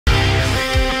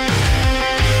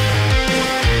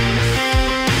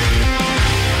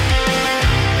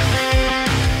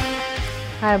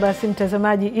Haya basi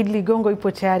mtazamaji, Idi Ligongo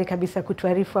yupo tayari kabisa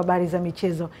kutuarifu habari za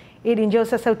michezo. Idi, njoo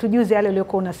sasa utujuze yale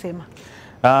uliokuwa unasema.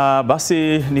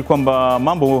 Basi ni kwamba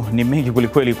mambo ni mengi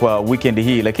kulikweli kwa weekend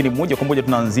hii, lakini moja kwa moja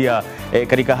tunaanzia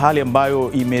katika hali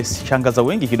ambayo imeshangaza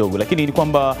wengi kidogo, lakini ni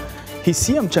kwamba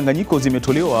hisia mchanganyiko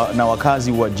zimetolewa na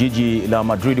wakazi wa jiji la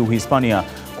Madrid, Uhispania,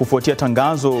 kufuatia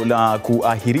tangazo la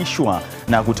kuahirishwa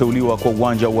na kuteuliwa kwa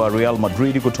uwanja wa Real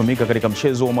Madrid kutumika katika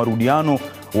mchezo wa marudiano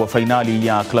wa fainali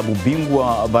ya klabu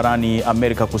bingwa barani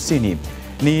Amerika Kusini.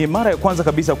 Ni mara ya kwanza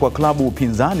kabisa kwa klabu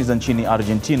pinzani za nchini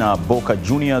Argentina, Boca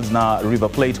Juniors na River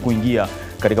Plate, kuingia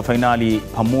katika fainali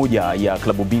pamoja ya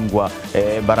klabu bingwa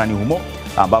barani humo,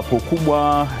 ambapo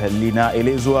kubwa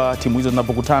linaelezwa timu hizo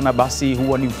zinapokutana basi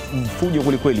huwa ni fujo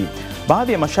kwelikweli.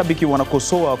 Baadhi ya mashabiki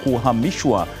wanakosoa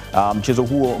kuhamishwa mchezo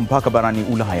huo mpaka barani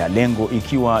Ulaya, lengo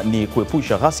ikiwa ni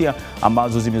kuepusha ghasia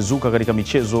ambazo zimezuka katika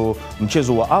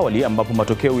mchezo wa awali ambapo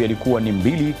matokeo yalikuwa ni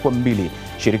 2-2.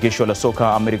 Shirikisho la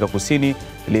soka Amerika Kusini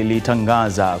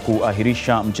lilitangaza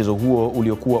kuahirisha mchezo huo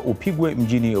uliokuwa upigwe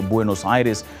mjini Buenos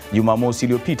Aires Jumamosi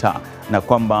iliyopita, na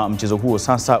kwamba mchezo huo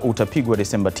sasa utapigwa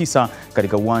Desemba 9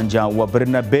 katika uwanja wa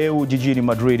Bernabeu jijini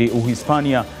Madrid,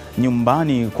 Uhispania,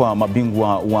 nyumbani kwa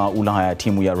mabingwa wa Ulaya,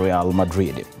 timu ya Real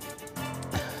Madrid.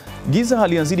 Giza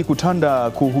alianzidi kutanda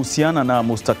kuhusiana na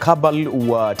mustakabali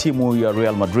wa timu ya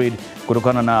Real Madrid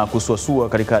kutokana na kusuasua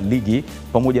katika ligi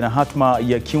pamoja na hatma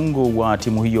ya kiungo wa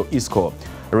timu hiyo Isco.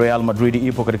 Real Madrid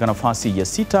ipo katika nafasi ya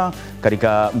 6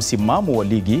 katika msimamo wa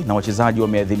ligi na wachezaji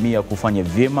wameadhimia kufanya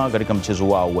vyema katika mchezo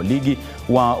wao wa ligi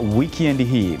wa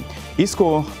weekend hii.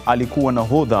 Isco alikuwa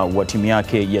nahodha wa timu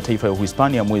yake ya taifa ya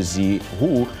Uhispania mwezi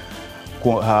huu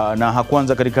na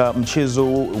hakuanza katika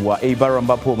mchezo wa Eibar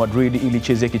ambapo Madrid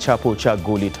ilichezea kichapo cha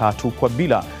goli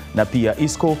 3-0, na pia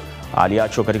Isco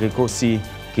aliachwa katika kikosi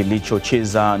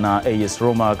kilichocheza na AS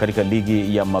Roma katika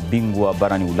ligi ya mabingwa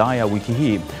barani Ulaya wiki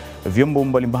hii. Vyombo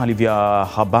mbalimbali vya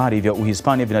habari vya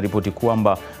Uhispania vinaripoti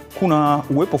kwamba kuna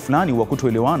uwepo fulani wa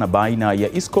kutoelewana baina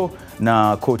ya Isco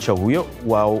na kocha huyo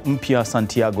wao mpya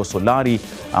Santiago Solari,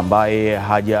 ambaye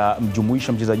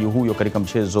hajamjumuisha mchezaji huyo katika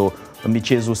michezo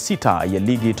 6 ya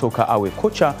ligi toka awe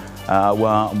kocha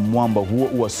wa mwamba huo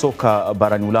wa soka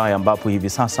barani Ulaya, ambapo hivi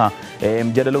sasa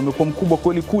mjadala umekuwa mkubwa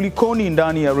kweli kulikoni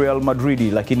ndani ya Real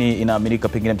Madrid, lakini inaaminika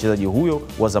pengine mchezaji huyo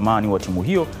wa zamani wa timu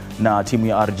hiyo na timu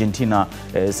ya Argentina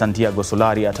Santiago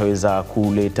Solari ataweza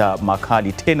kuleta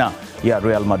makali tena ya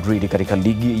Real Madrid katika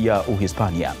ligi ya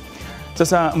Uhispania.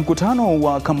 Sasa mkutano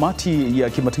wa kamati ya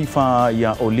kimataifa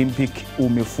ya Olimpik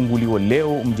umefunguliwa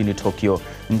leo mjini Tokyo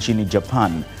nchini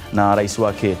Japan na rais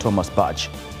wake Thomas Bach.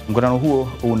 Mkutano huo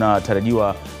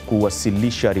unatarajiwa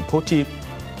kuwasilisha ripoti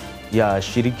ya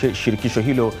shirikisho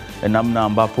hilo namna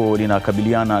ambapo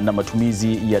linakabiliana na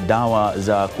matumizi ya dawa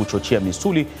za kuchochea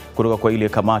misuli kutoka kwa ile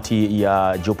kamati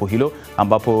ya jopo hilo,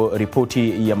 ambapo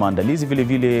ripoti ya maandalizi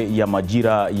vile ya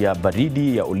majira ya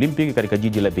baridi ya Olimpik katika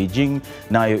jiji la Beijing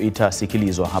nayo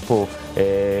itasikilizwa hapo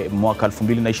mwaka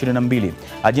 2022.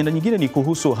 Ajenda nyingine ni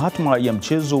kuhusu hatma ya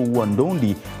mchezo wa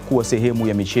ndondi kuwa sehemu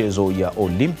ya michezo ya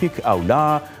Olimpik au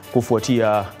la,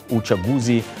 kufuatia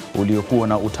uchaguzi uliokuwa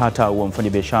na utata wa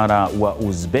mfanyabiashara wa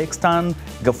Uzbekistan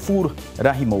Gafur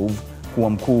Rahimov kuwa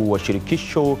mkuu wa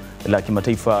shirikisho la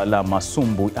kimataifa la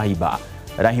masumbu AIBA.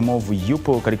 Rahimov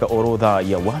yupo katika orodha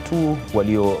ya watu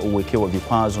waliowekewa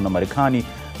vikwazo na Marekani,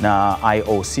 na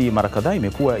IOC mara kadhaa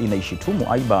imekuwa inaishitumu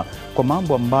AIBA kwa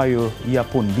mambo ambayo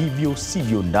yapo ndivyo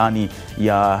sivyo ndani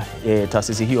ya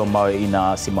taasisi hiyo ambayo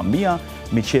inasimamia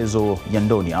michezo ya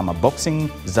ndondi ama boxing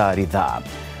za ridhaa.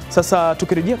 Sasa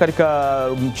tukirejea katika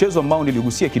mchezo ambao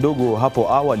niligusia kidogo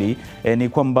hapo awali, ni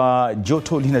kwamba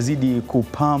joto linazidi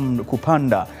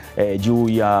kupanda juu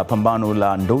ya pambano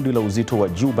la ndondi la uzito wa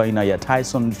juu baina ya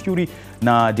Tyson Fury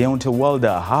na Deontay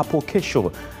Wilder hapo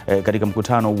kesho katika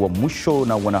mkutano wa mwisho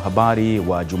na wanahabari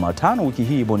wa Jumatano wiki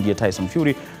hii. Bondia Tyson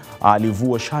Fury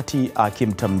alivua shati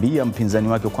akimtambia mpinzani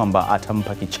wake kwamba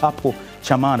atampa kichapo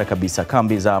cha maana kabisa.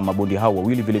 Kambi za mabondia hao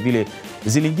wawili vile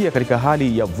ziliingia katika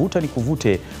hali ya vuta ni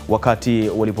kuvute wakati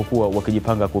walipokuwa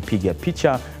wakijipanga kupiga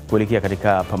picha kuelekea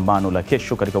katika pambano la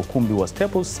kesho katika ukumbi wa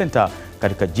Staples Center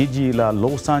katika jiji la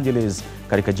Los Angeles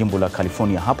katika jimbo la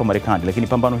California hapa Marekani. Lakini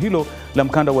pambano hilo la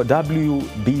mkanda wa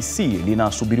WBC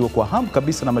linasubiriwa kwa hamu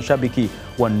kabisa na mashabiki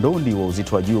wa ndondi wa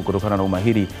uzito wa juu kutokana na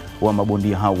umahiri wa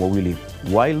mabondia hao wawili.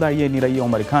 Wilder yeye ni raia wa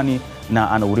Marekani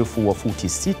na ana urefu wa futi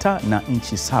 6 na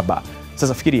inchi 7.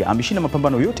 Sasa fikiria, ameshinda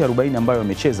mapambano yote 40 ambayo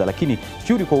amecheza, lakini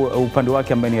Fury kwa upande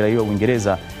wake ambaye ni raia wa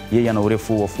Uingereza, yeye ana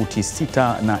urefu wa futi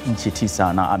 6 na inchi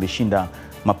 9 na ameshinda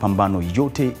mapambano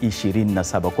yote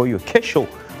 27. Kwa hiyo kesho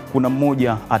kuna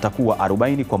mmoja atakuwa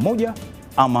 40-1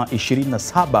 ama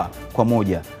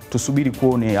 27-1 tusubiri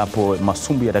kuone hapo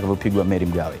masumbu yatakavyopigwa Mary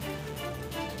Mgawe.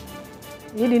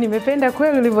 Hili nimependa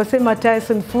kweli ulivyosema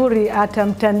Tyson Fury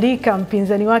atamtandika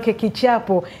mpinzani wake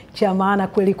kichapo cha maana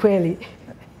kweli kweli.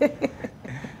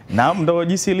 Na ndo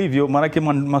jinsi ilivyo, maanake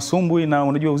masumbwi na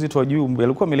unajua uzito wa juu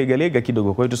yalikuwa melegalega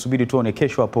kidogo. Kwa hiyo tusubiri tuone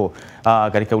kesho hapo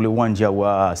katika ule uwanja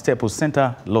wa Staples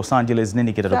Center Los Angeles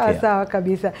nini kitatokea. Sawa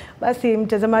kabisa. Basi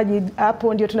mtazamaji,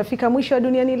 hapo ndio tunafika mwisho wa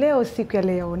Duniani Leo siku ya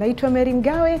leo. Naitwa Mary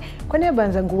Mgawe, kwa niaba ya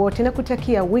wenzangu wote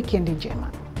nakutakia weekend njema.